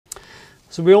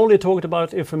So we only talked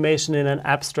about information in an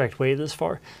abstract way this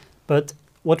far, but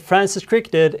what Francis Crick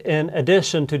did, in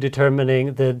addition to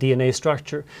determining the DNA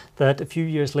structure, that a few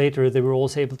years later they were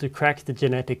also able to crack the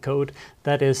genetic code,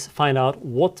 that is, find out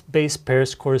what base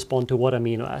pairs correspond to what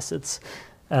amino acids,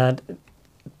 and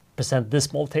present this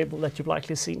small table that you've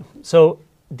likely seen. So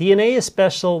DNA is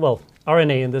special, well,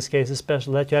 RNA in this case is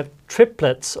special, that you have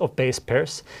triplets of base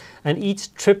pairs, and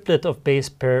each triplet of base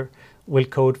pair will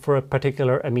code for a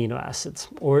particular amino acid,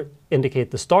 or indicate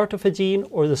the start of a gene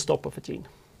or the stop of a gene.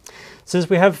 Since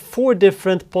we have 4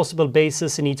 different possible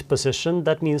bases in each position,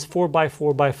 that means 4 by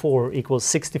 4 by 4 equals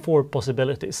 64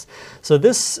 possibilities. So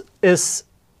this is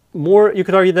more, you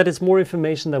could argue that it's more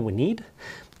information than we need.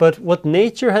 But what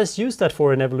nature has used that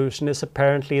for in evolution is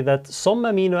apparently that some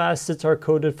amino acids are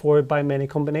coded for by many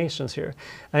combinations here.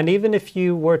 And even if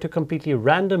you were to completely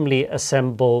randomly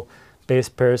assemble base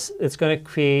pairs, it's going to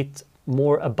create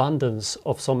more abundance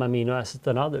of some amino acids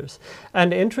than others.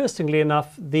 And interestingly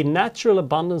enough, the natural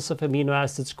abundance of amino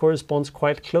acids corresponds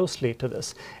quite closely to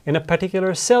this. In a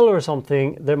particular cell or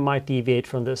something, there might deviate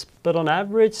from this, but on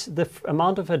average, the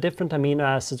amount of different amino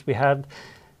acids we have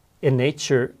in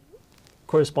nature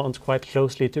corresponds quite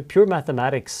closely to pure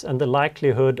mathematics and the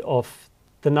likelihood of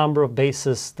the number of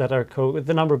bases that are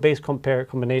the number of base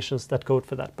combinations that code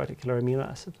for that particular amino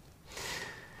acid.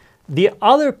 The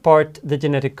other part the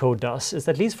genetic code does is,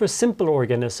 at least for simple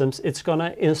organisms, it's going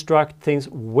to instruct things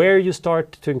where you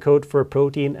start to encode for a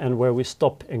protein and where we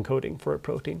stop encoding for a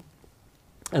protein.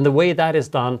 And the way that is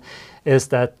done is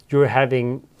that you're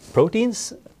having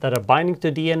proteins that are binding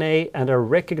to DNA and are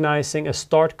recognizing a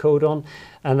start codon,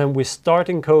 and then we start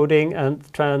encoding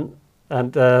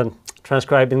and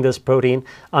transcribing this protein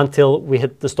until we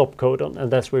hit the stop codon, and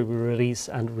that's where we release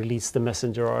the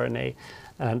messenger RNA,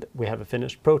 and we have a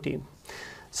finished protein.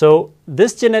 So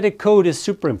this genetic code is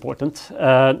super important.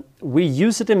 We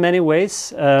use it in many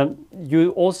ways.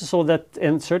 You also saw that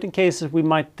in certain cases we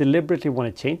might deliberately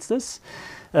want to change this.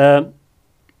 For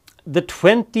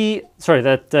instance,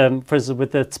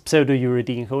 with the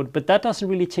pseudouridine code, but that doesn't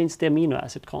really change the amino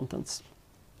acid contents.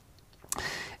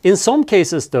 In some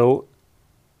cases, though,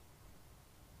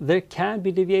 there can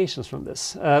be deviations from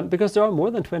this because there are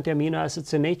more than 20 amino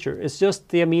acids in nature. It's just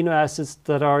the amino acids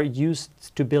that are used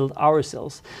to build our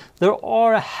cells. There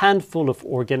are a handful of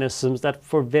organisms that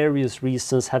for various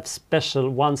reasons have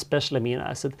one special amino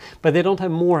acid, but they don't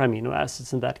have more amino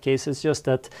acids in that case. It's just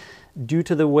that due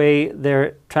to the way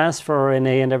their transfer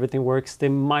RNA and everything works, they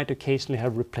might occasionally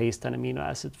have replaced an amino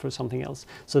acid for something else.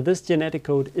 So this genetic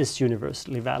code is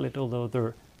universally valid,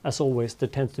 although as always, there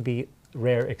tends to be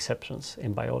rare exceptions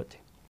in biology.